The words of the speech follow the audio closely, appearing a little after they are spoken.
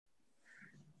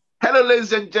Hello,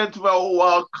 ladies and gentlemen.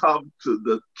 Welcome to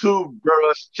the Two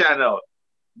Brothers channel.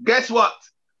 Guess what?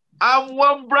 I'm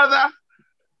one brother.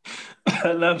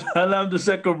 And I'm the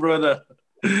second brother.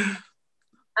 And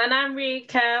I'm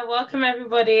Rika. Welcome,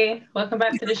 everybody. Welcome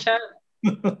back to the show.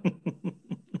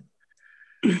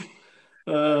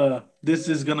 This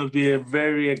is going to be a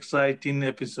very exciting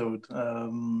episode,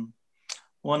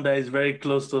 one that is very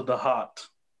close to the heart.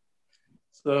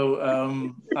 So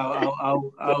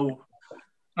I'll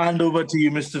hand over to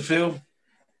you, Mr. Phil.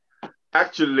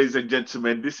 Actually, ladies and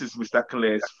gentlemen, this is Mr.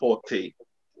 Claire's forte.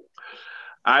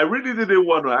 I really didn't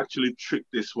want to actually trick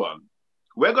this one.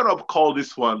 We're going to call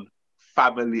this one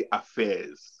Family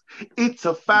Affairs. It's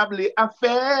a family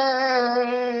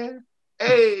affair.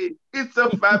 Hey, it's a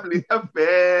family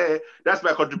affair. That's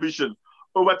my contribution.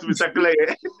 Over to Mr.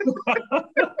 Claire.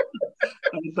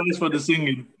 Thanks for the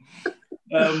singing.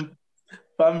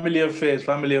 Family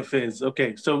affairs.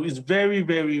 Okay, so it's very,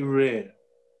 very rare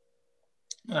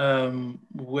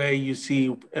where you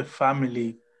see a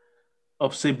family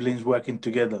of siblings working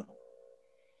together.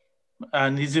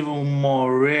 And it's even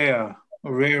more rarer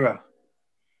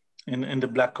in the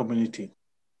Black community.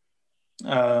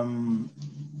 And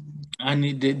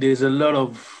there's a lot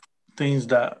of things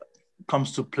that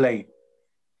comes to play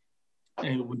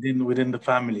within the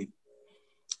family.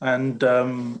 And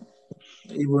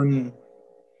even,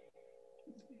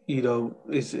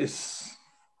 it's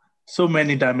so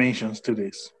many dimensions to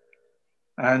this.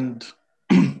 And,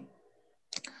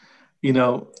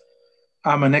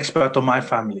 I'm an expert on my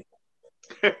family.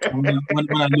 When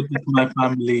I look at my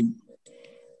family,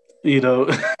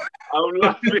 I'm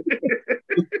laughing.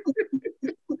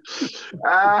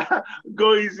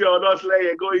 Go easy on us,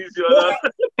 Leia. Go easy on us.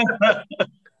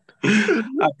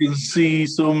 I can see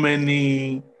so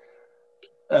many,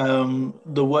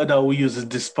 the word I will use is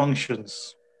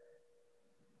dysfunctions,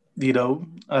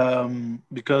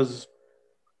 because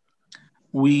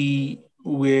we're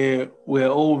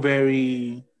all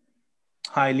very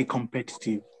highly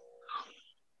competitive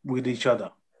with each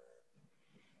other.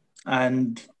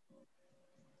 And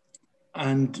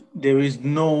there is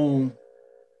no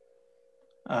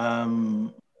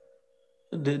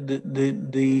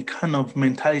the kind of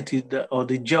mentality or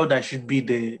the gel that should be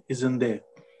there isn't there.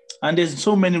 And there's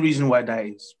so many reasons why that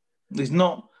is. It's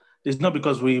not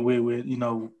because we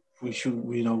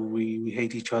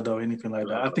hate each other or anything like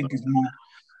that.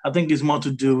 I think it's more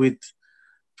to do with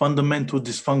fundamental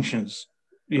dysfunctions,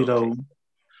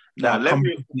 Now let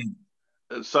me.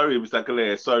 Sorry, Mr.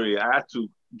 Claire. Sorry, I had to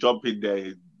jump in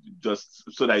there just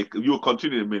so that you will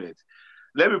continue in a minute.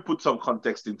 Let me put some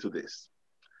context into this.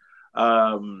 We're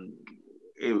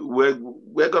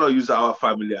gonna use our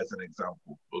family as an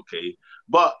example, okay?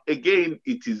 But again,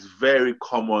 it is very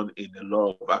common in a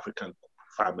lot of African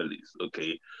families,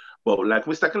 okay? But like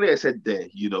Mr. Claire said there,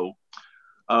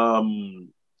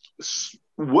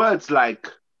 words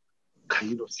like "Can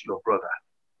you not see your brother?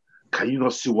 Can you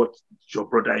not see what your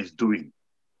brother is doing?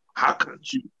 How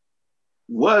can't you?"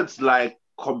 Words like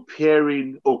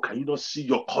comparing, "Oh, can you not see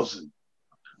your cousin?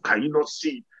 Can you not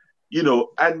see?"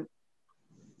 And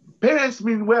parents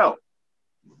mean well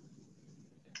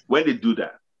when they do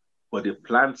that, but they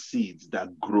plant seeds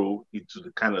that grow into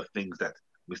the kind of things that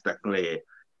Mr. Claire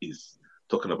is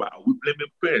talking about. Are we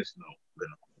blaming parents? No, we're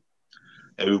not.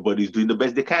 Everybody's doing the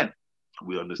best they can.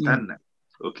 We understand that.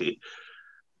 Okay.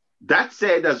 That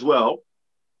said, as well,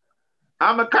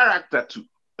 I'm a character too.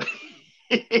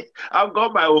 I've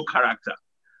got my own character.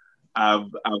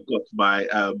 I've got my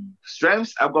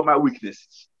strengths. I've got my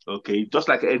weaknesses. Okay, just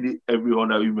like every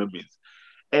other human being.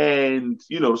 And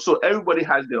so everybody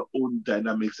has their own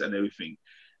dynamics and everything.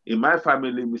 In my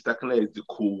family, Mr. Claire is the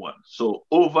cool one. So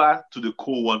over to the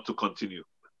cool one to continue.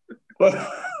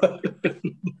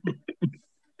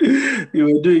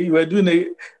 You were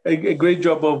doing a great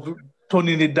job of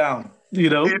toning it down. I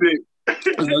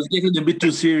was getting a bit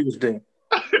too serious there.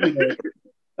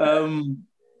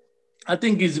 I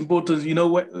think it's important.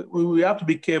 We have to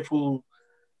be careful.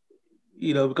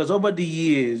 Because over the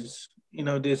years,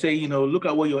 they say, look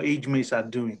at what your age mates are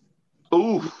doing.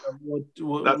 Oh,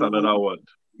 that's another one.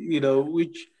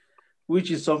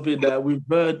 Which is something that we've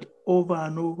heard over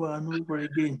and over and over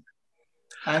again.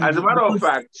 And as a matter of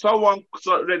fact, sorry,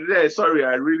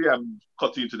 I really am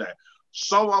cutting you to that.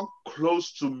 Someone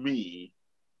close to me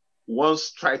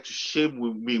once tried to shame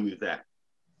me with that.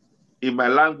 In my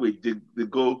language, they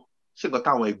go, "She got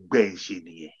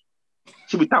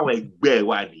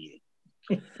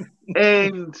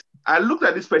and I looked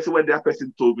at this person when that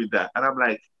person told me that, and I'm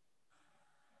like,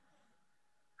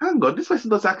 hang on, this person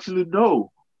does actually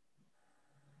know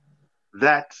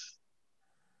that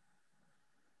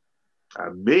I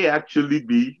may actually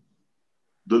be,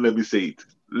 don't let me say it.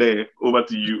 Le, over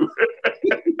to you.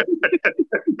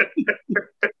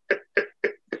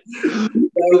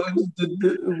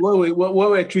 What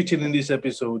we're treating in this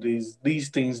episode is these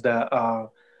things that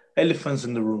are elephants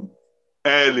in the room.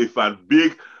 Elephant,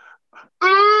 big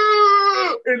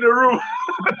in the room.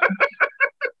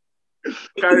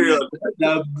 Carry on.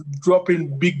 They're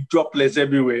dropping big droplets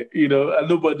everywhere, and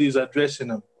nobody is addressing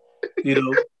them,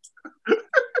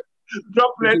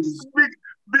 Droplets,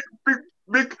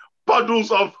 big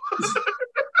puddles of.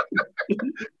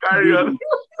 Carry on.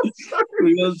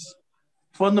 Because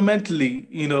fundamentally,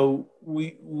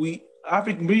 we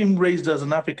African being raised as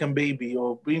an African baby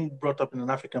or being brought up in an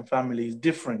African family is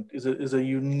different. Is a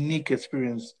unique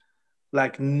experience,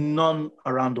 like none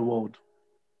around the world.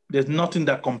 There's nothing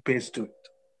that compares to it.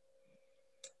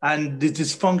 And the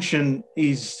dysfunction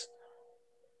is,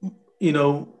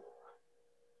 it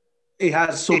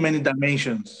has so many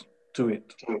dimensions to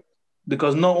it.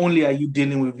 Because not only are you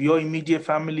dealing with your immediate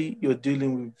family, you're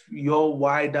dealing with your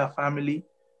wider family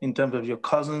in terms of your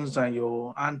cousins and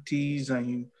your aunties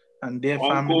and their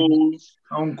family,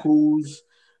 uncles,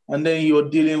 and then you're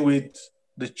dealing with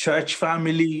the church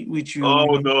family, which you.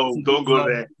 Oh no! Don't go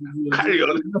there. Carry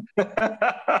on.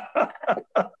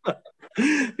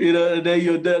 Then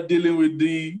you're there dealing with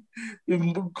the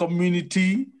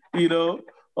community,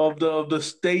 of the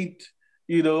state,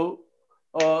 and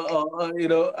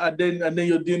then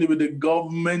you're dealing with the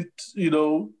government,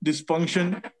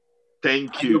 dysfunction.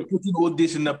 Thank you. You're putting all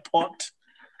this in a pot,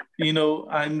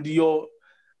 and you're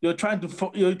trying to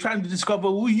discover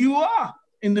who you are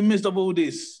in the midst of all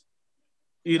this,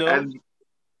 And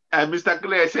Mr.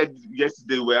 Claire said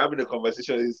yesterday, we're having a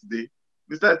conversation yesterday.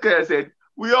 Mr. Claire said,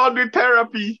 we all need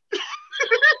therapy.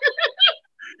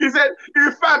 He said,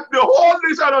 in fact, the whole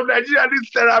nation of Nigeria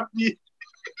needs therapy.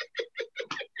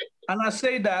 And I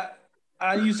say that,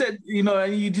 and you said,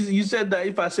 and you said that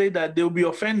if I say that, they'll be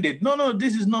offended. No,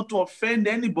 this is not to offend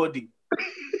anybody.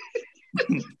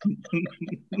 This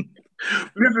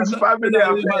is family.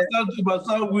 It must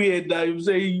sound weird that you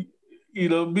say,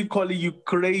 me calling you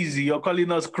crazy or calling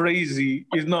us crazy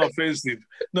is not offensive.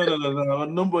 No.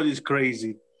 Nobody's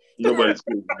crazy. Nobody's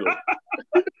crazy. No.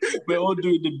 We're all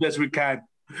doing the best we can.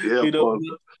 Yeah,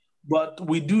 but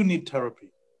we do need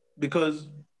therapy because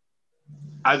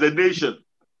as a nation,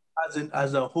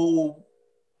 as a whole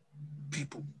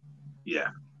people,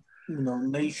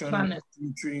 nation, planet,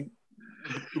 country,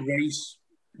 race.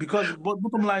 Because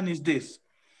bottom line is this: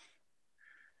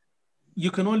 you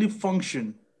can only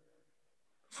function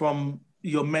from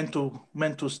your mental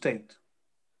state,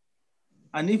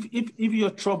 and if you're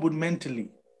troubled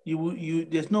mentally, you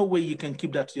there's no way you can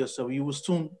keep that to yourself. You will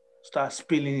soon start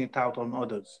spilling it out on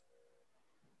others.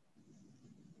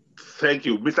 Thank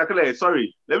you. Mr. Clay,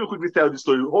 sorry. Let me quickly tell the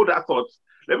story. Hold that thought.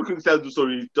 Let me quickly tell the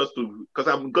story because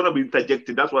I'm going to be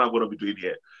interjecting. That's what I'm going to be doing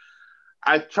here.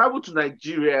 I traveled to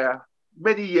Nigeria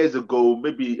many years ago,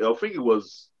 maybe I think it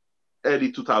was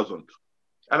early 2000.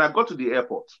 And I got to the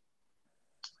airport.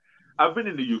 I've been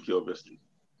in the UK, obviously.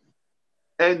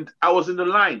 And I was in the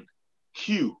line,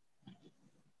 queue.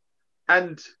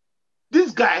 And this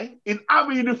guy in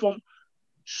army uniform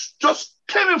just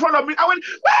came in front of me. I went,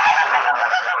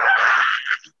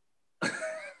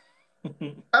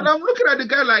 and I'm looking at the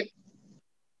guy like,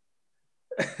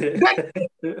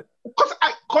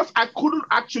 because I couldn't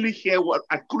actually hear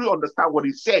I couldn't understand what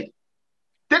he said.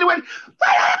 Then he went,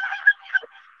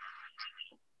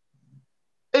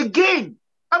 again.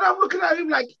 And I'm looking at him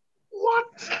like, what?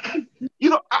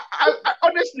 I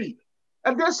honestly.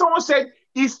 And then someone said,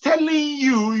 he's telling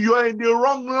you you're in the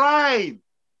wrong line.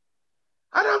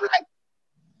 And I'm like,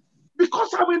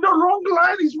 because I'm in the wrong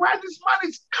line is why this man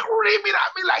is screaming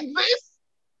at me like this.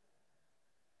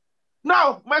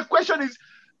 Now, my question is,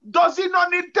 does he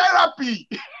not need therapy?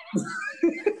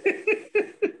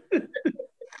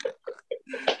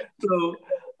 So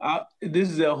this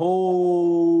is a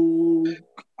whole.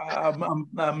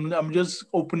 I'm just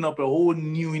opening up a whole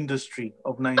new industry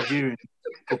of Nigerian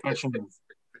professionals,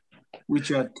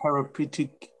 which are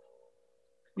therapeutic,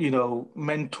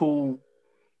 mental.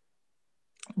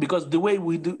 Because the way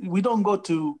we don't go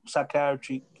to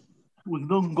psychiatric, we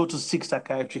don't go to seek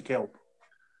psychiatric help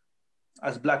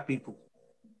as Black people,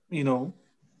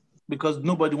 because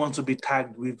nobody wants to be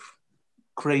tagged with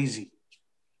crazy.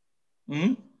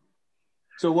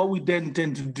 So what we then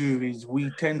tend to do is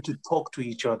we tend to talk to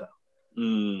each other.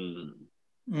 And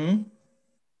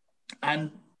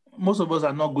most of us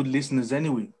are not good listeners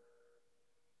anyway,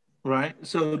 right?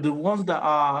 So the ones that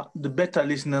are the better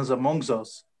listeners amongst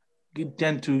us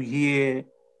tend to hear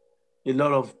a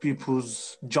lot of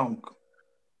people's junk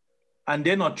and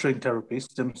they're not trained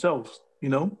therapists themselves,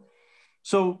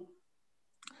 So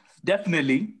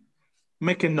definitely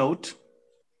make a note.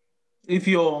 If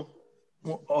you're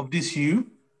of this hue,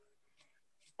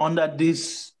 under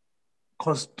this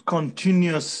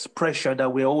continuous pressure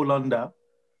that we're all under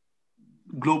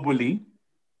globally,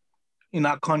 in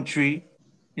our country,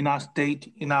 in our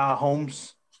state, in our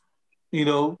homes, you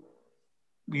do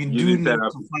need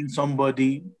to find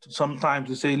somebody sometimes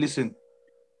to say, listen,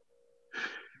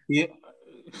 yeah,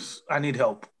 I need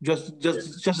help. Just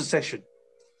a session.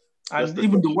 And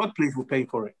even the workplace will pay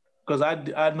for it. Because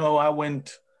I know I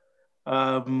went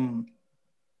and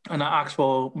I asked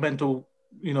for mental,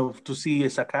 to see a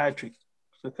psychiatrist.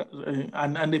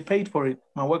 And they paid for it.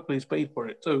 My workplace paid for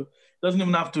it. So it doesn't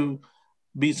even have to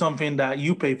be something that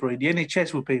you pay for it. The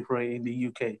NHS will pay for it in the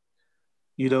UK.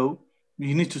 You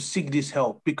need to seek this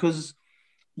help, because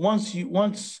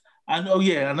and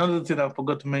another thing I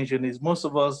forgot to mention is most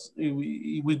of us,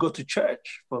 we go to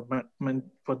church for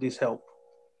this help.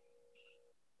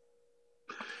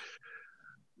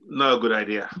 Not a good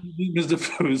idea. Mr.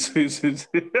 Flores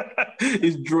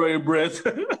is drawing breath.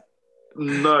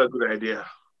 Not a good idea.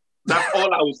 That's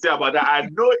all I would say about that. I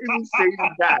know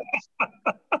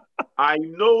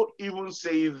even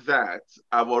saying that,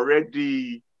 I've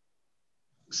already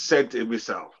sent a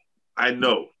missile. I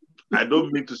know. I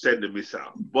don't mean to send a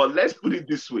missile. But let's put it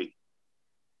this way.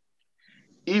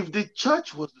 If the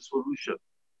church was the solution,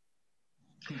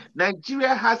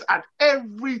 Nigeria has at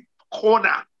every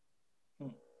corner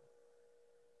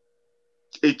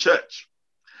a church.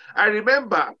 I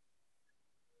remember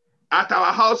at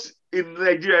our house in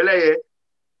Nigeria,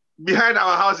 behind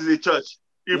our house is a church.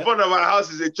 In front of our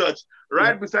house is a church.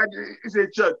 Right beside it is a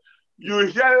church. You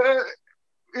hear,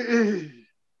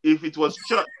 if it was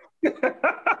church,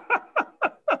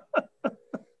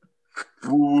 we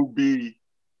will be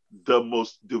the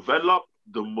most developed,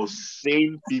 the most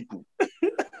sane people.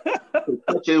 The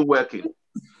church ain't working.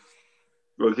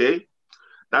 Okay?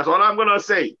 That's all I'm going to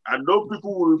say. I know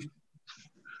people will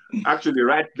actually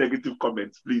write negative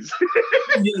comments, please.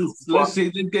 Yes, let's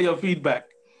get your feedback.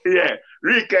 Yeah.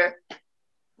 Rike.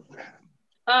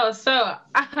 Oh, so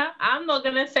I'm not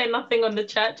going to say nothing on the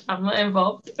church. I'm not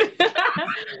involved.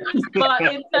 But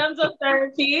in terms of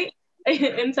therapy,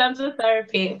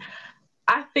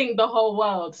 I think the whole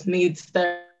world needs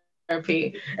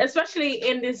therapy, especially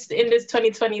in this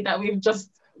 2020 that we've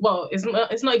just,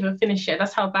 it's not even finished yet.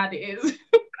 That's how bad it is.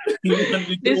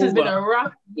 This has been a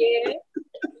rough year.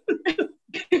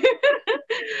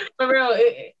 For real,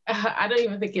 I don't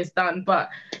even think it's done, but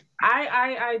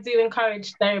I do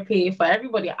encourage therapy for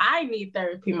everybody. I need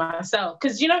therapy myself,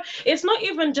 because it's not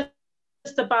even just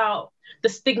about the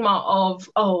stigma of,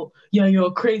 you're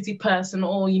a crazy person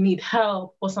or you need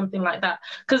help or something like that.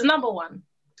 Because number one,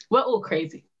 we're all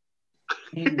crazy.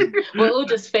 We're all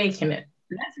just faking it.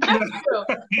 That's real.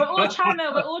 We're all trying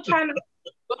to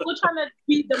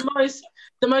be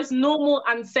the most normal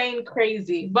and sane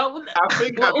crazy. But I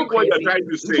think what you're trying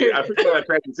to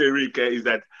say, Rike, is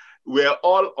that we're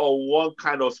all on one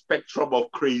kind of spectrum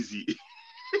of crazy.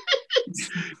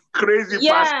 Crazy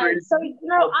past crazy. So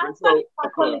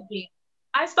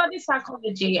I studied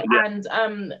psychology.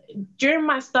 And during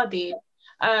my study,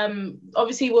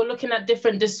 obviously we're looking at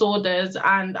different disorders,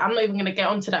 and I'm not even going to get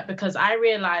onto that because I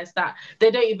realized that they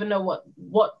don't even know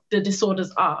what the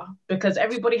disorders are, because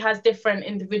everybody has different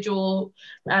individual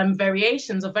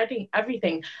variations of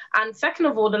everything. And second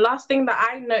of all, the last thing that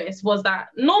I noticed was that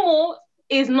normal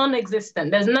is non-existent.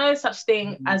 There's no such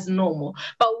thing as normal,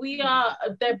 but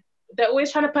they're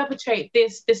always trying to perpetrate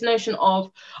this notion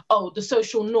of, the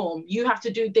social norm. You have to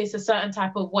do this a certain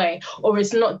type of way, or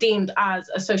it's not deemed as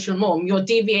a social norm. You're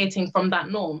deviating from that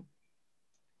norm.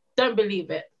 Don't believe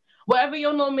it. Whatever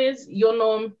your norm is, your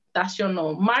norm, that's your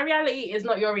norm. My reality is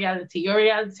not your reality. Your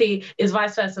reality is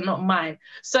vice versa, not mine.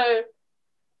 So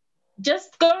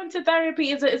just going to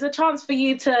therapy is a chance for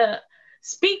you to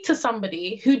speak to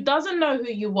somebody who doesn't know who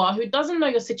you are, who doesn't know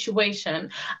your situation,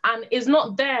 and is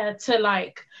not there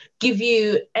to give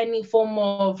you any form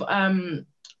of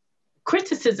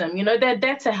criticism. They're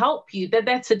there to help you. They're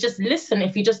there to just listen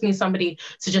if you just need somebody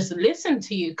to just listen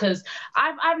to you. Because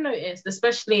I've noticed,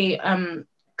 especially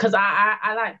because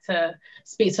I like to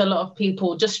speak to a lot of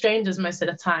people, just strangers most of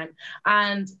the time,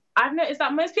 and I've noticed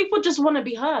that most people just want to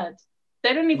be heard.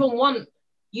 They don't even want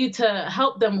you to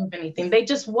help them with anything. They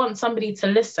just want somebody to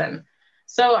listen.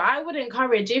 So I would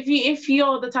encourage, if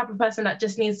you're the type of person that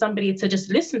just needs somebody to just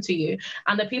listen to you,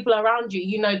 and the people around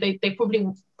you, they probably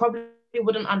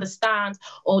wouldn't understand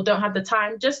or don't have the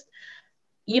time. Just,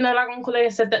 like Uncle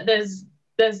Leah said, that there's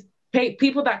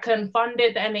people that can fund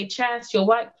it, the NHS, your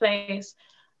workplace.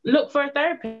 look for a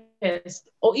therapist,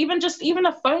 or even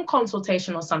a phone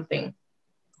consultation or something.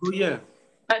 Oh yeah.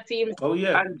 That seems Oh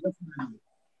yeah.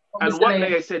 And what obviously.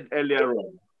 Leia said earlier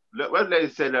on, what Leia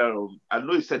said earlier on, I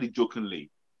know he said it jokingly,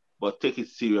 but take it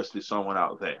seriously, someone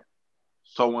out there.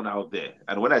 Someone out there.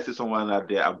 And when I say someone out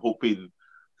there, I'm hoping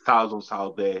thousands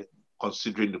out there,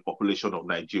 considering the population of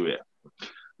Nigeria,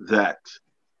 that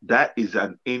that is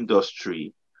an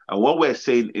industry. And when we're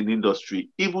saying an industry,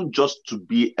 even just to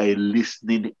be a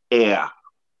listening ear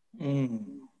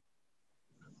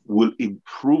will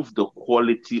improve the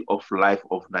quality of life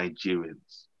of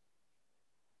Nigerians.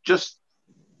 Just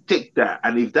take that.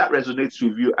 And if that resonates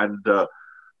with you and the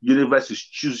universe is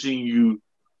choosing you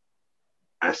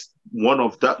as one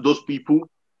of those people,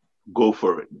 go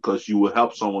for it because you will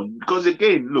help someone. Because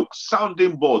again, look,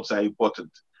 sounding boards are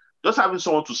important. Just having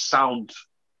someone to sound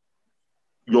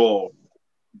your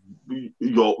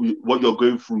what you're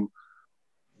going through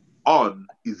on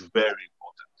is very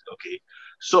important. Okay.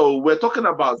 So we're talking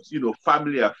about,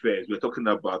 family affairs. We're talking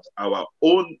about our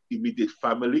own immediate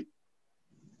family.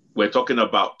 We're talking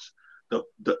about the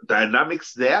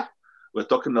dynamics there. We're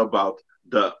talking about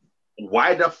the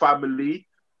wider family,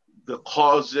 the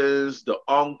cousins, the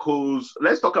uncles.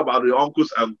 Let's talk about the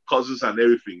uncles and cousins and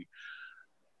everything.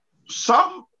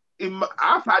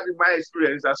 I've had in my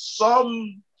experience that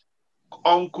some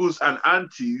uncles and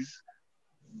aunties,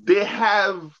 they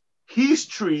have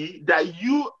history that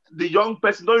you, the young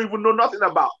person, don't even know nothing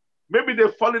about. Maybe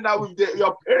they're falling out with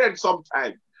your parents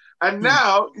sometime. And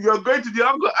now you're going to the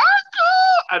uncle,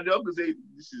 and the uncle say,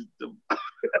 this is the...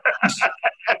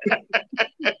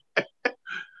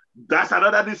 That's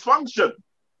another dysfunction.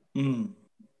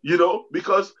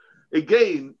 Because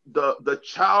again, the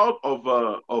child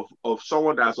of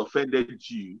someone that has offended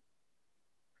you,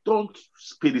 don't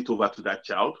spit it over to that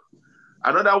child.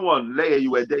 Another one, Leia, you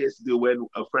were there yesterday when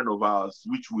a friend of ours,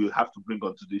 which we'll have to bring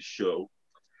onto this show,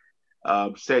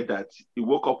 said that he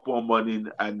woke up one morning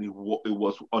and it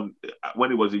was on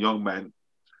when he was a young man,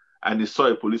 and he saw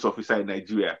a police officer in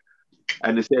Nigeria,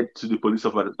 and he said to the police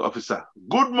officer,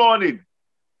 "Good morning,"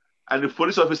 and the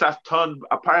police officer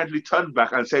apparently turned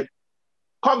back and said,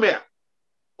 "Come here.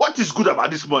 What is good about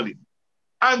this morning?"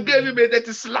 and gave him a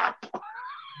dirty slap.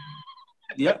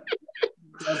 Yep.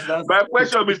 My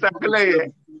question, Mr.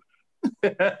 Clay,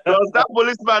 does that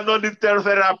policeman not need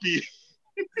therapy?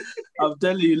 I'm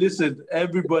telling you, listen,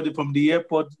 everybody from the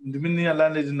airport, the minute I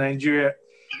landed in Nigeria,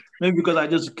 maybe because I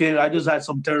just had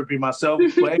some therapy myself,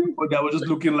 but everybody, I was just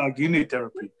looking like, you need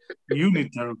therapy. You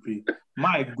need therapy.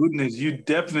 My goodness, you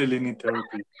definitely need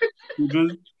therapy.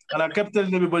 And I kept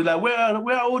telling everybody, like, where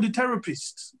are all the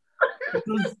therapists?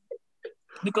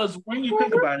 Because when you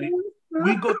think about it,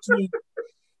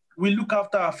 we look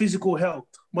after our physical health,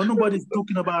 but nobody's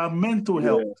talking about our mental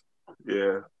health.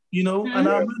 Yeah. And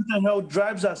our mental health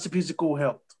drives our physical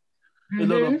health a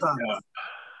lot of times. Yeah.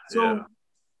 So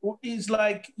it's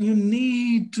like you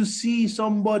need to see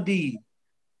somebody.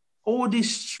 All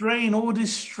this strain, all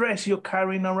this stress you're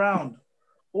carrying around,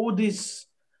 all this,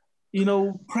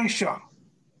 pressure.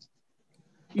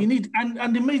 You need,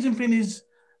 and the amazing thing is,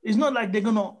 it's not like they're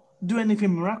gonna do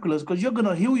anything miraculous because you're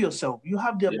gonna heal yourself. You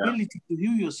have the ability to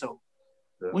heal yourself.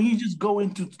 Yeah. When you just go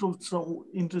into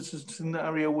a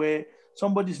scenario where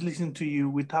somebody's listening to you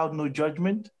without no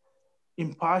judgment,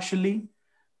 impartially,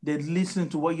 they're listening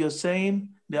to what you're saying.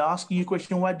 They're asking you a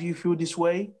question: why do you feel this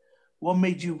way? What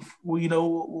made you, why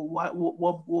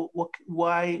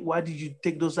did you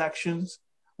take those actions?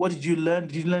 What did you learn?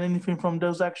 Did you learn anything from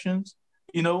those actions?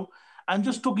 And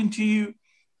just talking to you,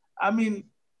 I mean,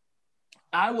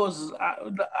 I was,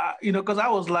 because I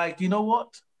was like, you know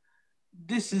what?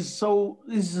 This is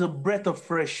a breath of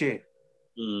fresh air.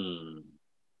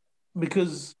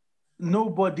 Because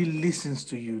nobody listens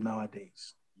to you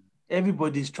nowadays.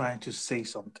 Everybody's trying to say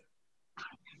something.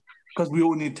 Because we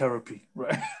all need therapy,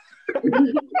 right?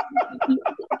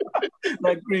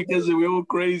 Like because we're all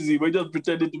crazy. We're just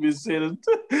pretending to be sane.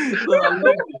 So I love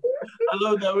it. I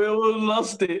love that we all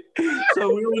lost it.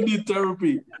 So we all need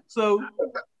therapy. So,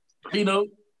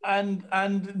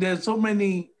 and there's so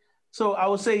many. So I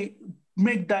would say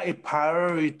make that a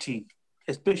priority,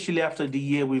 especially after the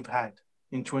year we've had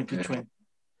in 2020.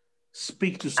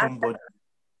 Speak to somebody.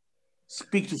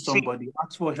 Speak to somebody.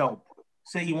 Ask for help.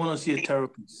 Say you want to see a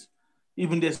therapist.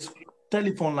 Even there's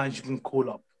telephone lines you can call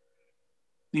up,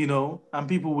 and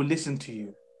people will listen to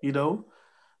you,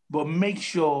 But make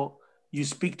sure you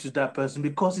speak to that person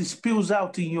because it spills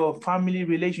out in your family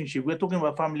relationship. We're talking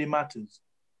about family matters,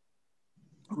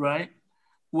 right?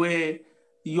 Where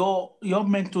your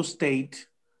mental state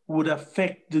would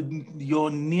affect your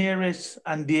nearest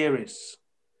and dearest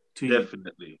to you.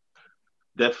 Definitely.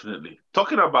 Definitely.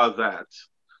 Talking about that,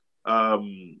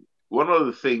 one of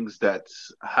the things that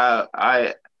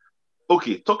I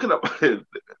okay, talking about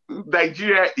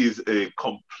Nigeria is a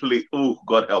complete, oh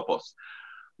God help us.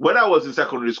 When I was in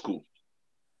secondary school,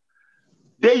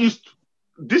 they used to,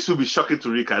 this will be shocking to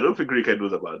Rika. I don't think Rika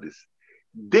knows about this.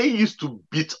 They used to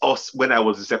beat us when I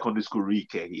was in secondary school,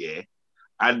 Rika, yeah.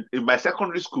 And in my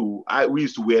secondary school, we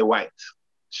used to wear white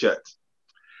shirts.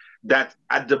 That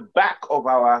at the back of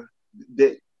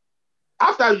the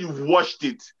after you've washed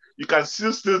it, you can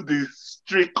still see the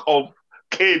streak of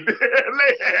cane.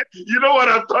 You know what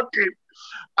I'm talking?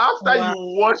 After Wow.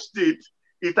 you washed it,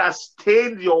 it has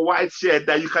stained your white shirt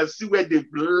that you can see where they've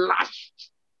lashed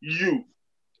you.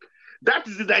 That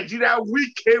is the Nigeria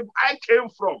I came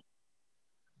from.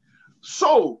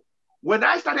 So when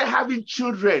I started having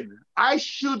children, I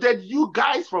shielded you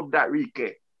guys from that,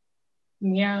 Rike.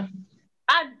 Yeah.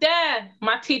 I dare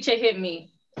my teacher hit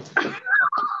me.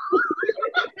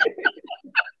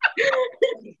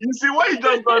 You see, what you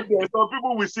just done there, some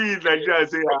people will see in Nigeria and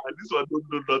say, this one don't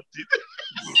know nothing.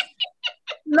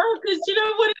 No, because you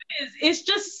know what it is? It's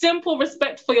just simple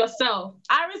respect for yourself.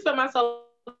 I respect myself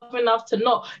enough to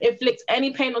not inflict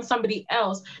any pain on somebody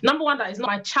else. Number one, that is not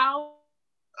my child.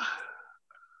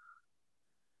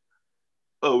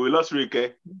 Oh, we lost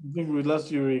Rike. We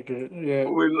lost you, Rike. Yeah.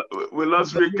 We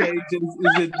lost Rike. Yeah,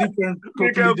 it's a different,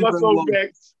 totally Rike got so different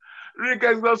vexed.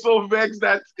 Rike got so vexed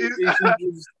that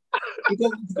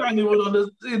because she can't even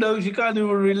understand, she can't even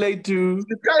relate to.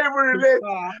 She can't even relate.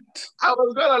 I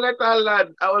was gonna let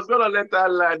her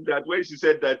land that when she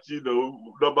said that,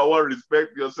 number one,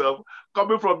 respect yourself.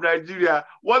 Coming from Nigeria,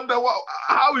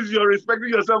 how is your respecting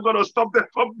yourself gonna stop them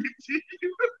from beating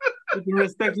you? If you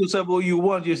respect yourself all you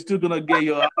want, you're still gonna get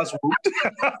your ass whooped.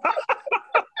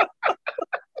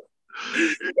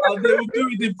 And they will do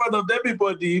it in front of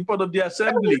everybody, in front of the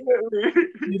assembly.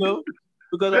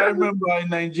 Because I remember in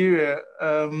Nigeria,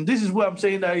 this is what I'm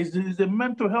saying, that is a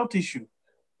mental health issue.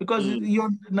 Because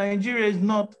Nigeria is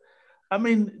not,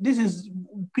 this is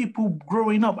people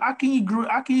growing up. How can you grow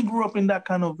up in that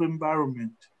kind of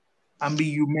environment and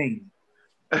be humane?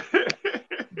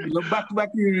 Back to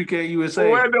you, Rike, you were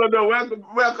saying.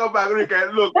 Welcome back,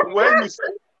 Rike. Look,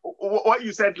 what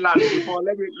you said last before,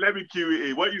 let me cue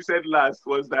you in. What you said last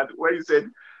was that when you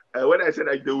said, when I said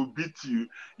like they will beat you,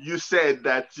 you said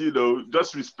that,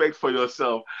 just respect for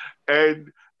yourself.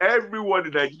 And everyone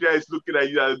in Nigeria is looking at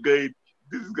you and going,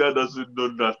 this guy doesn't know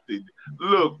nothing.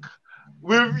 Look,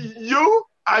 with you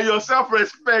and your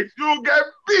self-respect, you get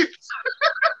beat.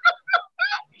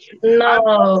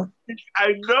 No.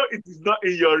 I know it is not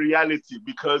in your reality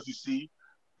because you see,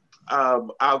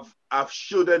 I've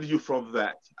shielded you from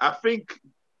that. I think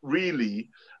really,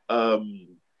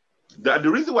 the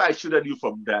reason why I shielded you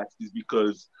from that is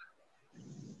because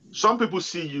some people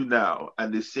see you now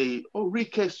and they say, "Oh,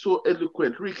 Rike is so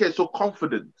eloquent. Rike is so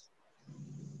confident."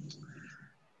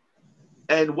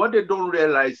 And what they don't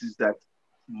realize is that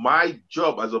my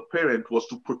job as a parent was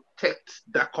to protect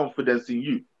that confidence in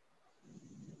you.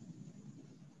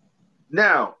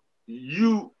 Now,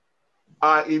 you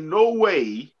are in no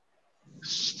way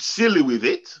silly with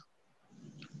it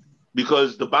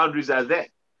because the boundaries are there.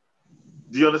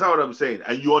 Do you understand what I'm saying?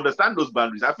 And you understand those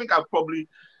boundaries. I think I'll probably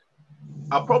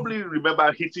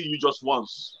remember hitting you just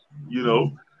once,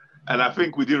 and I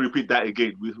think we didn't repeat that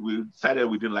again. We decided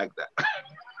we didn't like that.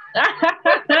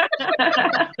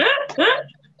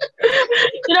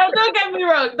 Don't get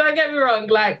me wrong.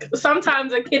 Like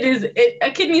sometimes a kid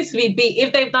needs to be beat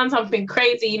if they've done something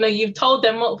crazy. You've told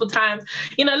them multiple times.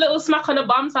 A little smack on the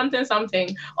bum, something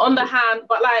on the hand.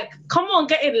 But like, come on,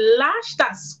 getting lashed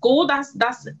at school.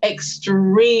 That's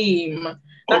extreme.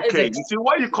 Okay, you see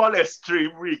what you call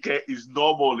extreme, Rike, is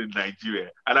normal in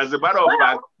Nigeria, and as a matter of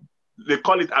fact, they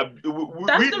call it. That's the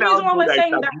reason why we're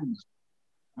saying that.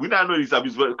 We now know it's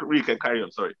abuse, but Rike, carry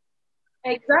on. Sorry.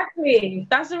 Exactly.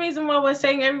 That's the reason why we're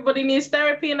saying everybody needs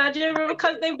therapy in Nigeria,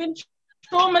 because they've been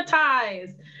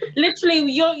traumatized.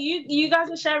 Literally, you guys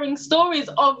are sharing stories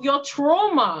of your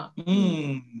trauma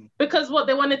because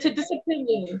they wanted to discipline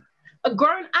you. A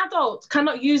grown adult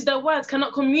cannot use their words,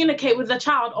 cannot communicate with the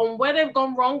child on where they've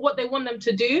gone wrong, what they want them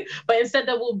to do, but instead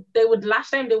they would lash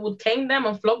them, they would cane them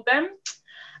and flog them.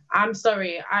 I'm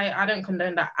sorry, I don't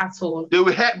condone that at all. They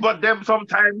will headbutt them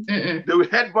sometimes. They will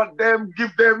headbutt them,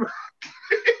 give them.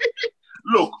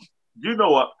 Look, you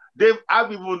know what?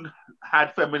 I've even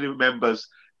had family members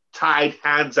tied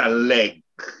hands and legs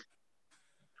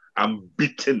and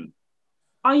beaten.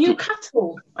 Are you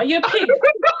cattle? Are you a pig?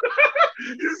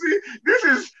 You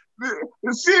see,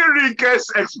 See, Rike's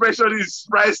expression is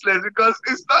priceless because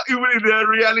it's not even in the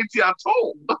reality at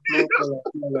all.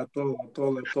 At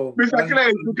all. Mr. Clay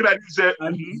is looking at this.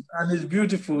 And it's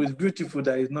beautiful. It's beautiful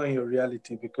that it's not in your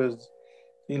reality because,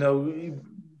 you know,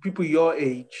 people your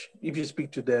age, if you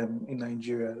speak to them in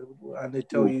Nigeria and they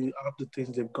tell you all the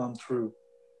things they've gone through,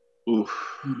 you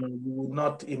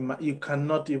know, you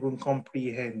cannot even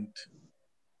comprehend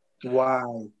why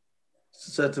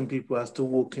certain people are still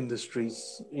walking the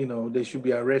streets. You know, they should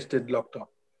be arrested, locked up.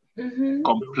 Mm-hmm.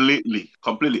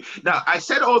 Completely. Now, I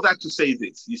said all that to say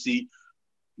this. You see,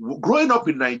 growing up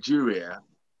in Nigeria,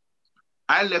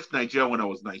 I left Nigeria when I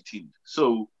was 19.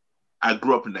 So I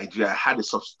grew up in Nigeria. I had a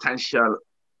substantial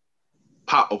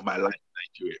part of my life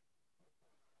in Nigeria.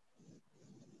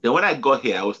 Then when I got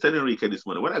here, I was telling Rika this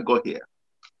morning, when I got here,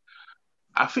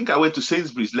 I think I went to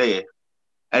Sainsbury's Lair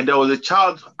and there was a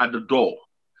child at the door.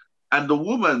 And the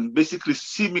woman basically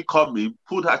see me coming,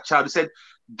 pulled her child and said,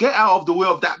 "Get out of the way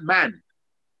of that man."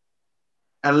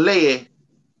 And Lair,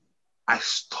 I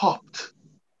stopped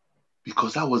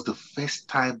because that was the first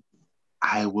time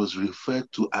I was referred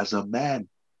to as a man.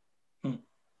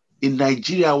 In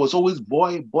Nigeria, I was always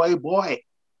boy.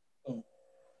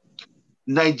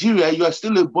 Nigeria, you are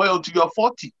still a boy until you're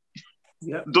 40.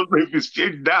 Yeah. Don't know if it's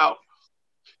changed now.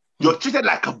 You're treated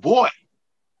like a boy.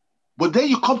 But then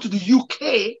you come to the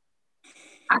UK,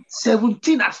 at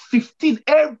 17, at 15,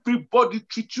 everybody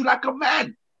treats you like a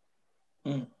man.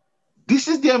 This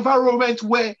is the environment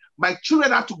where my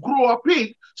children have to grow up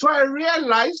in. So I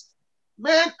realized,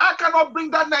 man, I cannot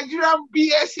bring that Nigerian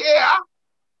BS here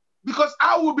because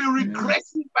I will be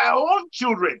regressing my own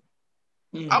children.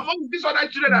 Among these other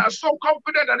children that are so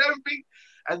confident and everything.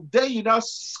 And then you now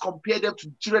compare them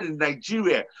to children in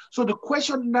Nigeria. So the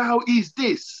question now is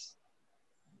this.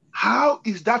 How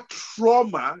is that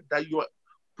trauma that you are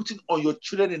putting on your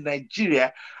children in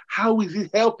Nigeria, how is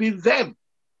it helping them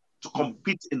to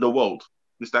compete in the world,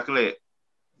 Mr. Clay?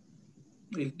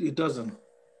 It doesn't.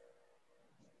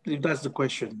 If that's the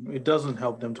question, it doesn't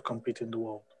help them to compete in the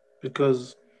world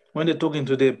because when they're talking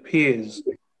to their peers,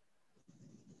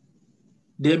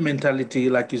 their mentality,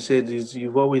 like you said, is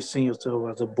you've always seen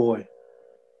yourself as a boy,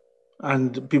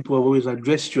 and people have always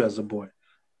addressed you as a boy.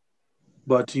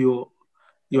 But you're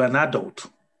an adult.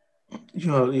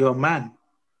 You're a man.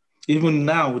 Even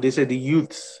now, they say the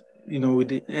youths, you know, with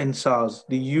the NSARS,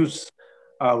 the youths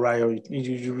are riot.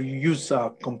 Youths are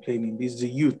complaining. It's the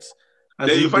youths.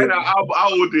 Then you find out how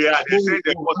old they are. They say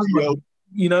they're 40 years old.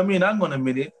 You know what I mean? Hang on a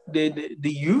minute. The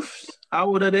youths, how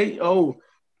old are they? Oh,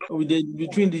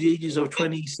 between the ages of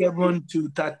 27 to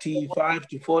 35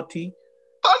 to 40.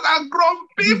 Those are grown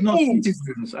people. These not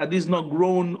citizens. Are these not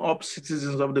grown-up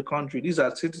citizens of the country? These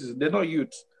are citizens. They're not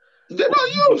youths. They're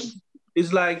not youths.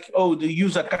 It's like, oh, the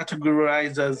youths are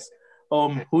categorized as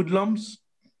hoodlums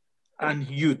and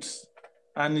youths.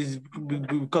 And it's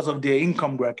because of their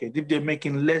income bracket. If they're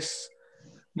making less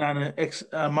than an X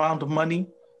amount of money,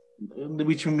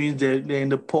 which means they're in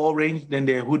the poor range, then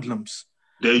they're hoodlums.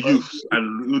 They're youths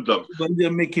and hoodlums. When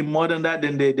they're making more than that,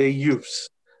 then they're youths.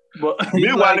 But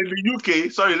meanwhile, in the UK,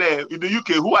 in the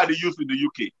UK, who are the youth in the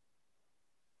UK?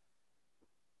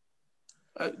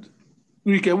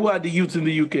 Who are the youths in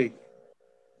the UK?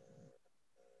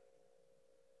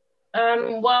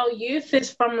 Well, youth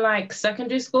is from like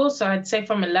secondary school, so I'd say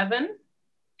from 11.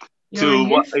 Till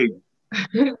what age?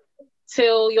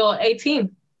 Till you're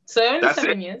 18. So only That's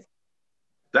 7 years.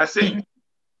 That's it.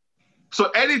 So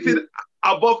anything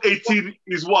above 18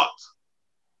 is what?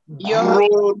 You're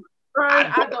grown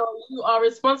adult. You are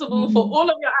responsible for all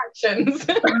of your actions.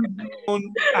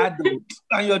 Grown adult,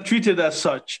 and you're treated as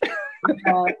such.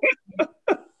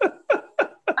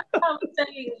 I was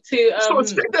saying to so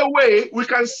straight away we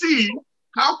can see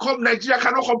how come Nigeria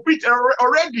cannot compete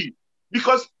already,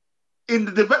 because in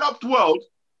the developed world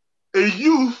a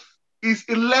youth is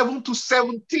 11 to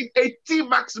 17, 18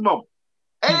 maximum.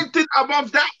 Anything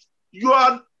above that, you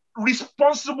are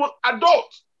responsible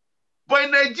adult. But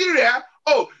in Nigeria,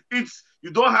 it's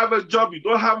you don't have a job, you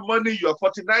don't have money, you're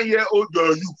 49-year-old,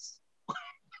 you're a youth.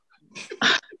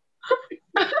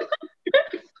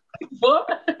 what?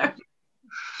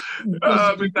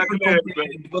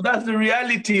 But that's the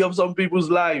reality of some people's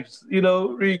lives, you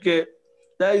know, Rike.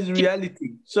 That is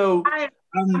reality. So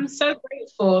I'm so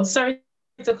grateful. Sorry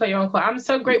to cut you uncle. I'm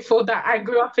so grateful that I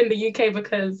grew up in the UK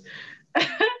because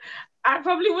I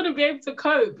probably wouldn't be able to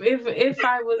cope if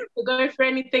I was to go through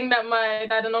anything that my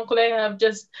dad and uncle have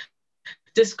just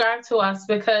described to us.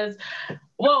 Because,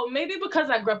 well, maybe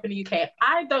because I grew up in the UK,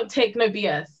 I don't take no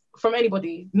BS from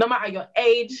anybody, no matter your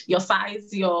age, your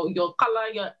size, your color,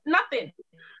 your nothing.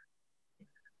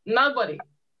 Nobody.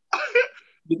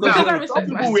 Because Because I Now, some respect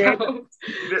people wear. myself.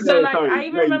 So like Sorry, I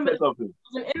even Larry, you remember said something.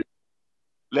 in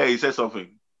Larry, you said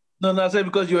something. no, I said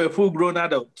because you're a full-grown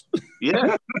adult.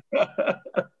 Yeah.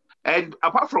 And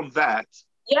apart from that,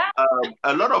 yeah,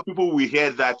 a lot of people will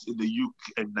hear that in the UK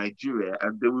and Nigeria,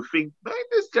 and they will think, man,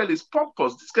 this girl is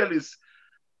pompous. This girl is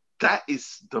that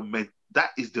is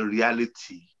the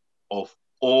reality of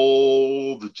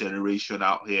all the generation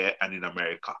out here and in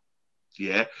America.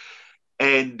 Yeah.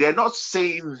 And they're not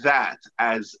saying that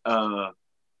as a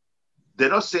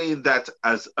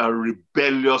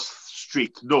rebellious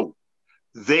streak. No,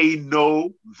 they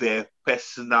know their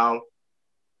personal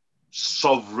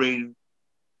sovereign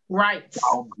right.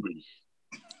 boundary.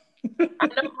 I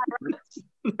know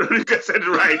how Rika said it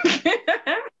right.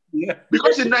 Yeah.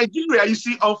 Because in Nigeria, you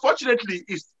see, unfortunately,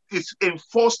 it's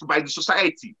enforced by the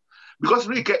society. Because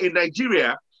Rika, in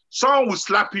Nigeria, someone will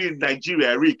slap you in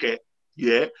Nigeria, Rika,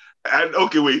 yeah. And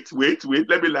okay, wait,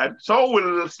 let me land. Someone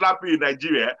will slap you in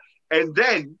Nigeria, and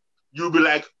then you'll be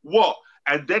like, what?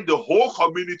 And then the whole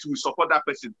community will support that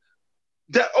person.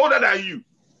 They're older than you.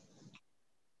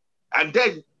 And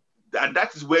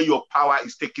that is where your power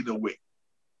is taken away.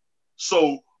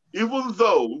 So even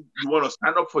though you want to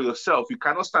stand up for yourself, you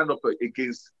cannot stand up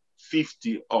against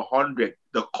 50 or 100,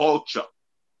 the culture.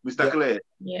 Mr. Claire.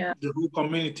 Yeah. The whole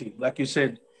community, like you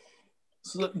said.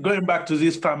 So going back to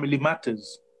these family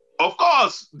matters. Of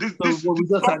course. We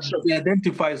just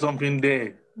identify something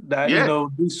there that,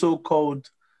 these so-called,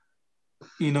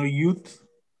 youth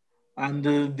and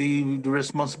the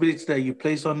responsibility that you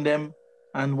place on them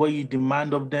and what you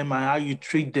demand of them and how you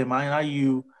treat them and how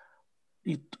you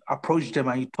approach them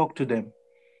and you talk to them,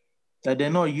 that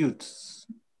they're not youths.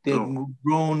 They're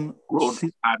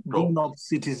grown-up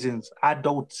citizens,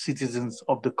 adult citizens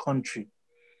of the country.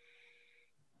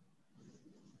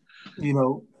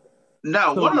 Now,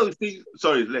 one of the things...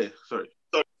 Sorry.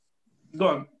 Go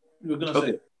on. You were going to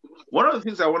say. One of the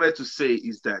things I wanted to say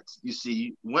is that, you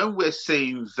see, when we're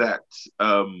saying that,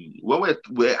 when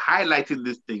we're highlighting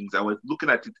these things and we're looking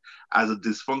at it as a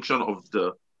dysfunction of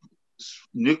the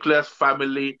nuclear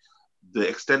family, the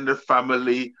extended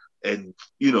family, and,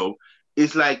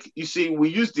 it's like, you see, we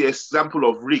use the example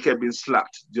of Rika being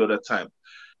slapped the other time.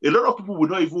 A lot of people would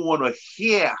not even want to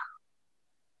hear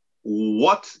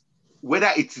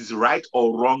whether it is right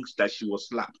or wrong that she was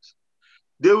slapped.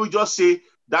 They will just say,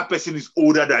 that person is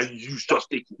older than you, just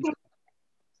take it.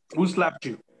 Who slapped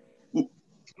you?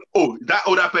 Oh, that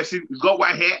older person has got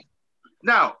white hair.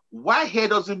 Now, white hair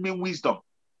doesn't mean wisdom.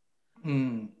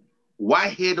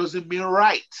 White hair doesn't mean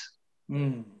right.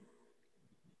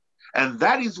 And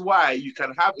that is why you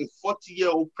can have a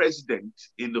 40-year-old president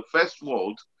in the first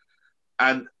world,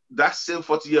 and that same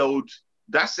 40-year-old,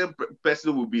 that same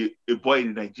person will be a boy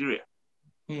in Nigeria.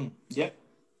 Yeah.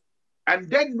 And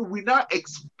then we now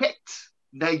expect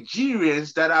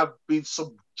Nigerians that have been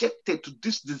subjected to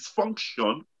this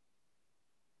dysfunction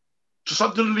to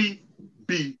suddenly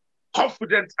be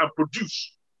confident and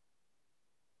produce.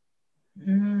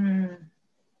 We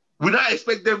now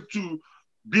expect them to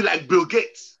be like Bill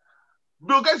Gates.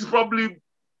 Bill Gates is probably,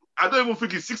 I don't even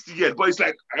think he's 60 yet, but it's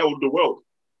like, I own the world.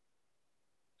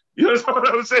 You know what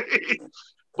I'm saying?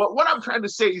 But what I'm trying to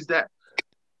say is that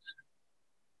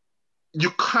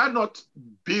you cannot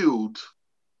build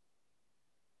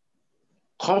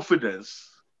confidence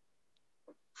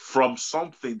from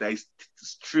something that is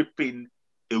stripping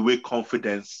away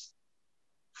confidence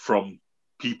from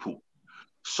people.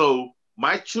 So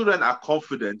my children are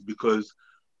confident because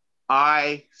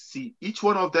I see each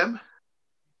one of them.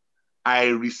 I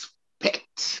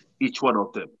respect each one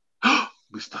of them.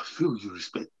 Mr. Phil, you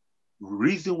respect. The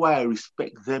reason why I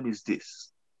respect them is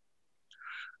this.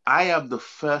 I am the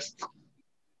first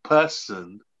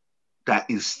person that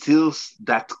instills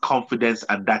that confidence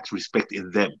and that respect in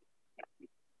them.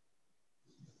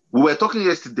 We were talking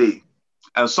yesterday,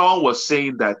 and someone was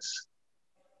saying that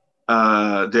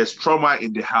there's trauma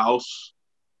in the house.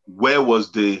 Where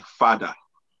was the father?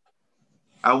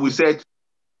 And we said,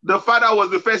 the father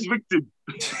was the first victim.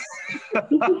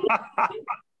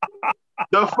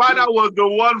 The father was the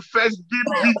one first being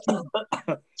beaten.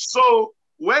 So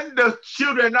when the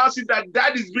children now see that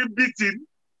dad is being beaten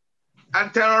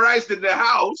and terrorized in the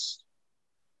house,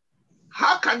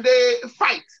 how can they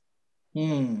fight?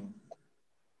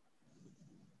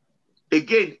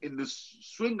 Again, in the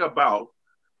swing about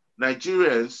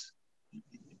Nigerians,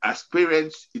 as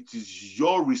parents, it is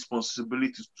your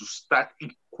responsibility to start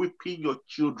equipping your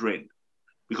children,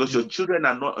 because your children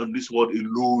are not in this world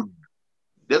alone.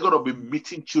 They're going to be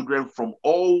meeting children from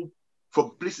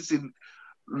places in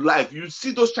life. You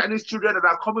see those Chinese children that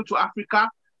are coming to Africa,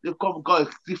 they've got a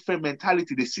different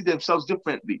mentality. They see themselves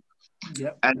differently.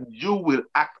 Yeah. And you will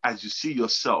act as you see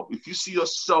yourself. If you see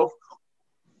yourself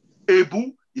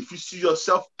able, if you see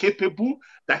yourself capable,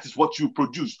 that is what you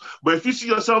produce. But if you see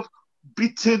yourself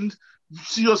beaten, you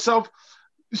see yourself.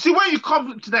 You see, when you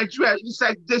come to Nigeria, it's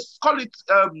like they call it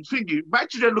thingy. My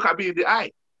children look at me in the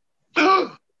eye.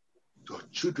 Your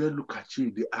children look at you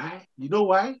in the eye. You know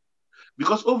why?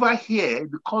 Because over here,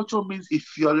 the culture means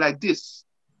if you're like this,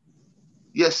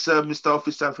 yes, sir, Mr.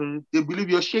 Officer, they believe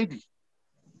you're shady.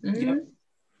 Mm-hmm.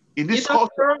 In this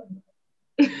culture,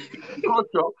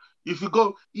 if you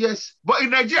go, yes, but in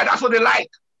Nigeria, that's what they like.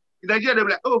 In Nigeria, they're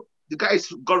like, oh, the guy's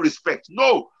got respect.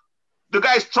 No, the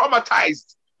guy is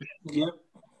traumatized. Yeah.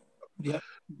 Yeah.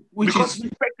 Because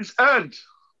respect is earned.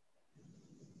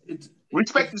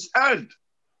 Respect is earned.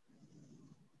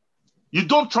 You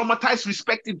don't traumatize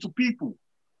respect into people.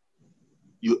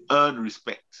 You earn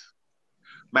respect.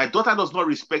 My daughter does not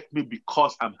respect me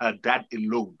because I'm her dad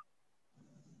alone.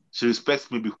 She respects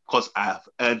me because I have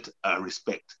earned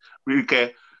respect.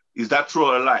 Ririke, is that true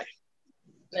or a lie?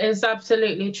 It's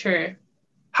absolutely true.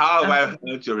 How have I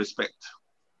earned your respect?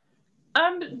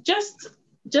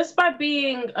 Just by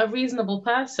being a reasonable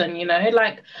person, you know,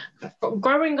 like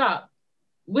growing up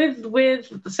with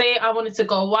say I wanted to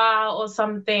go wow or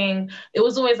something, it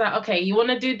was always like, okay, you want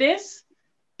to do this?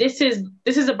 This is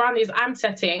the boundaries I'm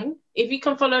setting. If you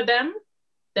can follow them,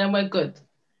 then we're good.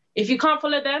 If you can't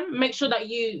follow them, make sure that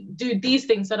you do these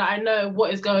things so that I know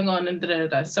what is going on and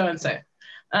so and so.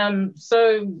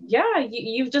 So yeah,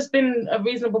 you've just been a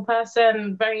reasonable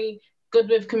person, very good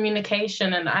with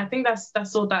communication, and I think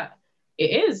that's all that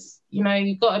it is. You know,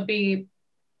 you've got to be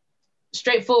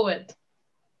straightforward.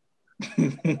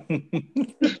 And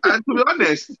to be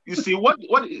honest, you see, what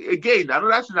again,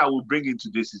 another thing I will bring into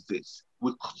this is this.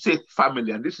 We say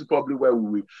family, and this is probably where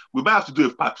we might have to do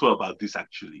a part 2 about this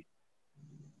actually.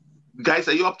 Guys,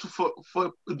 are you up to for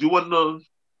do you want to,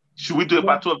 should we do a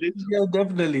part 2 of this? Yeah,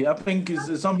 definitely. I think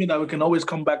it's something that we can always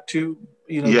come back to.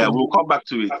 You know. Yeah, we'll come back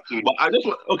to it. But I just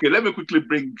want, okay, let me quickly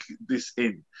bring this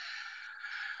in.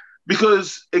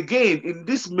 Because again, in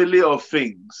this melee of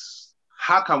things,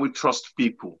 how can we trust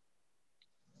people?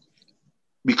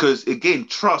 Because again,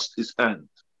 trust is earned.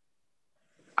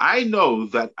 I know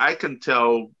that I can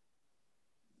tell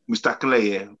Mr.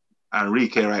 Clay and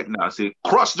Rike right now, say,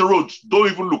 cross the road,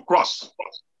 don't even look, cross.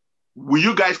 Will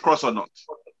you guys cross or not?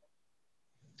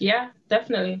 Yeah,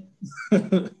 definitely.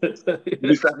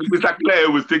 Mr. Clay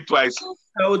will think twice.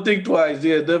 I would think twice,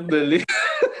 yeah, definitely.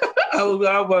 I will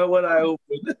have what I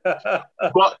open.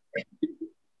 but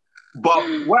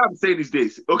what I'm saying is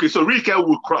this. Okay, so Rike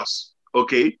will cross,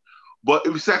 okay? But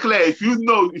Mr. Clay, if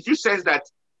you sense that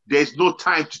there's no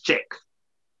time to check,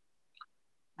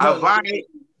 have I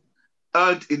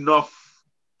earned enough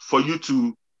for you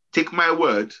to take my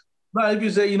word? But if you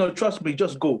say, trust me,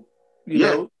 just go. You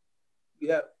know?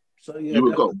 Yeah. So yeah. You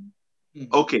will go.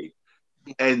 Okay.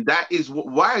 And that is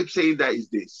why I'm saying that is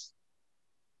this.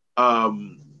 A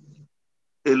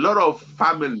lot of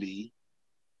family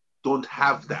don't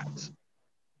have that.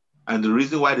 And the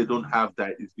reason why they don't have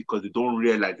that is because they don't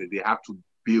realize that they have to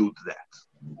build that.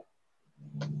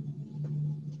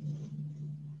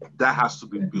 That has to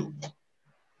be built.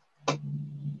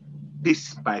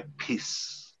 Piece by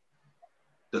piece.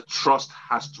 The trust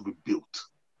has to be built.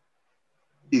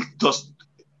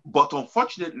 But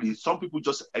unfortunately, some people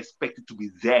just expect it to be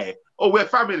there. Oh, we're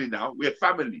family now. We're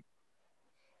family.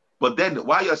 But then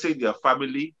while you're saying you're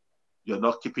family, you're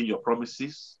not keeping your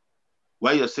promises.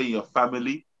 While you're saying you're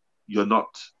family, you're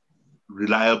not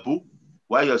reliable.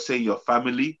 While you're saying you're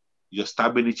family, you're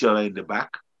stabbing each other in the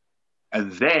back.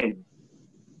 And then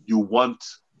you want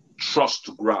trust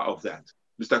to grow out of that.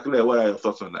 Mr. Clay, what are your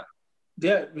thoughts on that?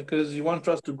 Yeah, because you want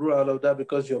trust to grow out of that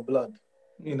because you're blood.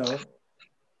 We're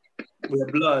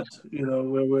blood.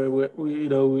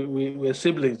 We're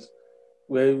siblings.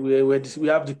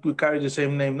 We carry the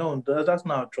same name. No, that's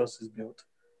not how trust is built.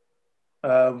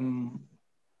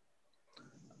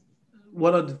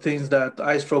 One of the things that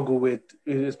I struggle with,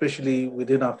 especially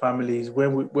within our families, where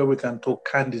we can talk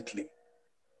candidly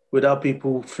without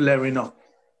people flaring up.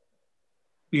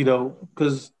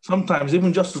 Because sometimes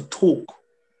even just to talk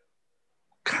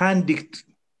candid,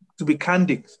 to be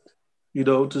candid,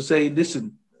 to say,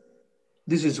 listen,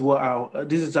 this is what I'm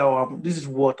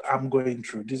going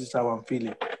through. This is how I'm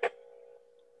feeling.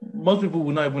 Most people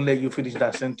will not even let you finish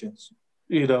that sentence.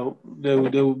 They will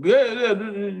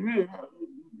be,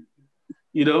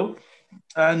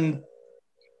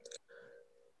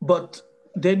 but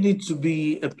there needs to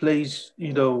be a place,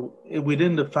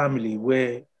 within the family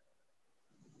where,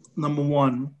 number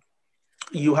one,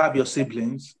 you have your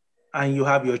siblings and you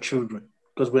have your children,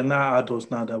 because we're now adults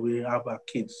now that we have our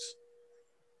kids.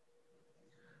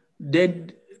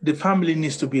 then the family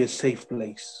needs to be a safe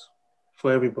place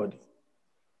for everybody.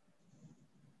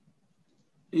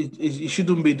 It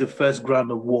shouldn't be the first ground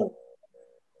of war,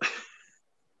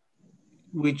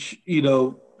 which,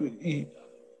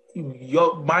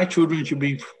 my children should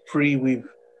be free with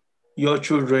your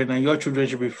children, and your children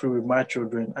should be free with my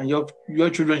children, and your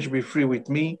children should be free with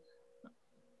me,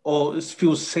 or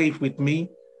feel safe with me,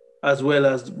 as well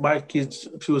as my kids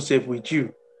feel safe with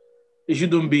you. It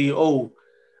shouldn't be,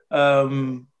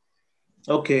 um,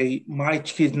 okay, my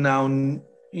kid now,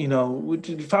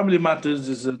 family matters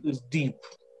is deep.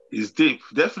 It's deep,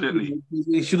 definitely.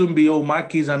 It shouldn't be, my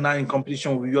kids are now in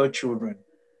competition with your children.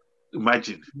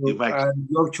 Imagine. And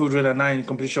your children are now in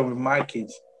competition with my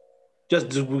kids. Just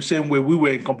the same way we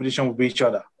were in competition with each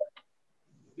other.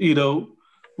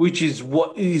 Which is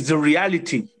what is the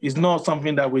reality. It's not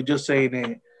something that we're just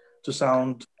saying to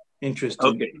sound interesting.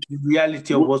 Okay. It's the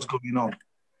reality of what's going on.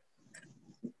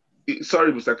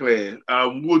 Sorry, Mr. Clay.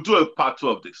 We'll do a part 2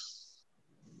 of this.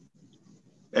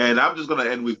 And I'm just going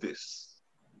to end with this,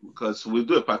 because we'll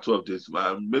do a part 2 of this.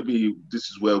 Maybe this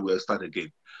is where we'll start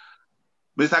again.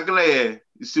 Mr. Clay,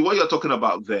 you see what you're talking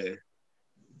about there?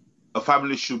 A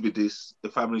family should be this, a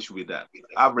family should be that.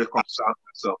 I've reconciled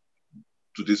myself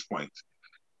to this point.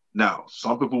 Now,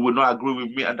 some people will not agree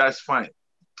with me, and that's fine.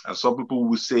 And some people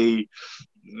will say,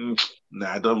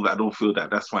 I don't feel that.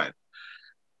 That's fine.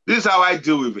 This is how I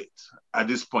deal with it at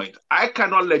this point. I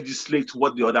cannot legislate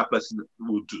what the other person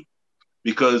will do,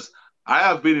 because I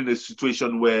have been in a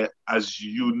situation where, as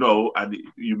you know, and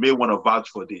you may want to vouch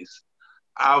for this,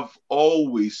 I've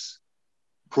always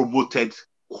promoted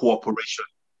cooperation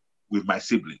with my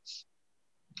siblings.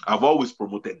 I've always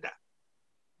promoted that.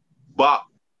 But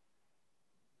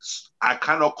I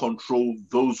cannot control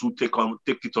those who take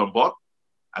it on board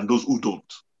and those who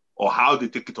don't, or how they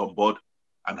take it on board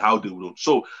and how they don't.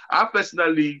 So I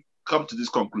personally come to this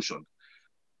conclusion.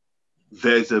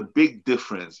 There's a big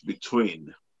difference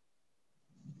between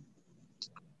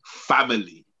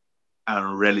family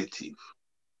and relative.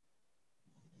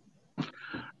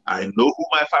 I know who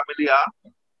my family are,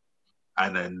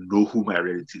 and I know who my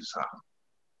relatives are.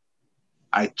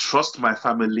 I trust my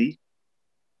family.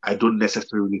 I don't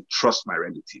necessarily trust my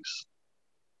relatives.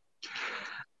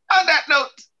 On that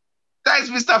note, thanks,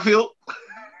 Mr. Phil.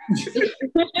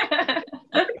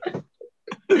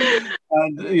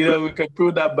 And we can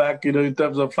throw that back, in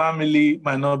terms of family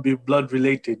might not be blood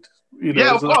related.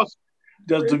 Yeah, of course.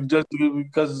 Just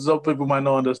because some people might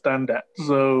not understand that.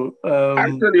 So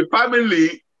actually,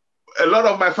 family, a lot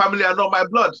of my family are not my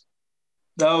blood.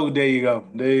 Oh, there you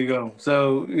go.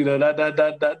 So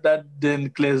that then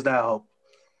clears that up.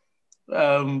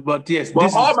 But yes,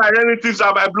 but all my relatives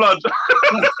are my blood.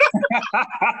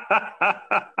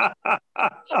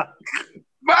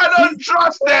 But I don't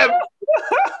trust them.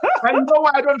 And you know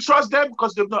why I don't trust them?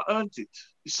 Because they've not earned it.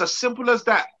 It's as simple as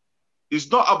that. It's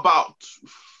not about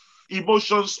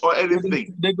emotions or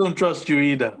anything. They don't trust you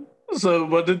either. So,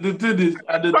 but the thing is,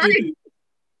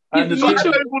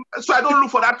 so I don't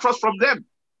look for that trust from them.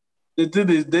 The thing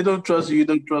is, they don't trust you. You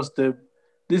don't trust them.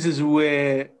 This is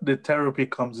where the therapy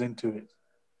comes into it,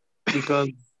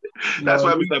 because that's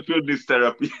why Mr. Phil needs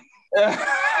therapy.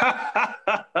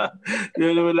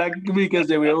 Like me, because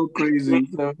they were all crazy.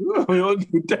 So we all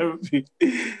do therapy.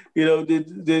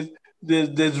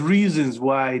 There's reasons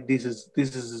why this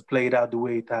is played out the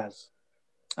way it has,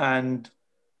 and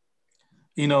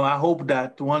I hope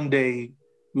that one day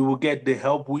we will get the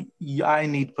help I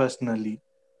need personally.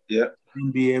 Yeah.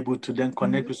 And be able to then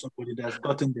connect with somebody that's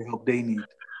gotten the help they need,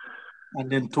 and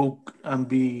then talk and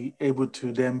be able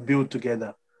to then build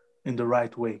together in the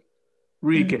right way.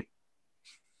 Rike.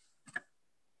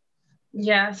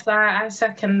 Yes, I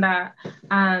second that.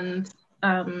 And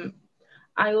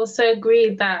I also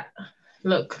agree that,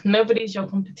 look, nobody's your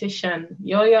competition.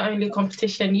 You're your only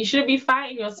competition. You shouldn't be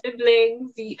fighting your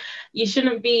siblings. You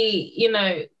shouldn't be,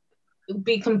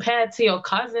 be compared to your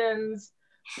cousins.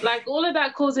 Like, all of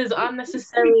that causes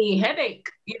unnecessary headache,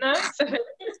 So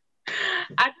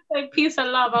I just say peace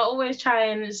and love. I always try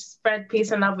and spread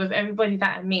peace and love with everybody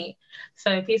that I meet.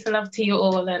 So peace and love to you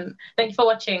all, and thank you for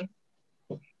watching.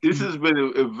 This has been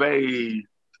a very...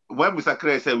 When Mr.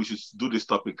 Clay said we should do this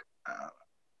topic,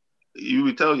 you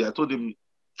will tell you, I told him,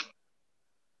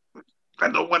 I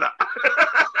don't want to.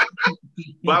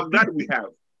 But I'm glad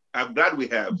we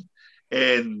have.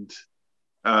 And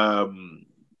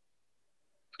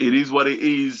it is what it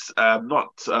is. I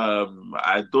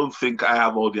don't think I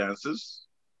have all the answers.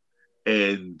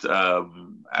 And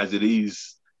as it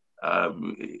is,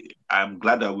 I'm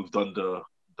glad that we've done the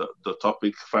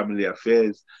topic family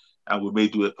affairs, and we may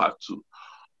do a part 2.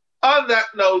 On that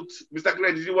note, Mr.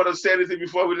 Clay, did you want to say anything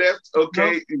before we left?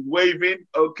 Okay, No. he's waving.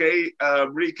 Okay,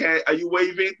 Rika, are you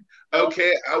waving?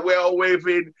 Okay, we're all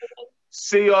waving.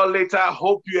 See y'all later.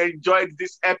 Hope you enjoyed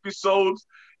this episode.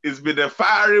 It's been a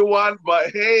fiery one, but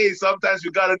hey, sometimes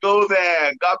we gotta go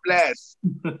there. God bless.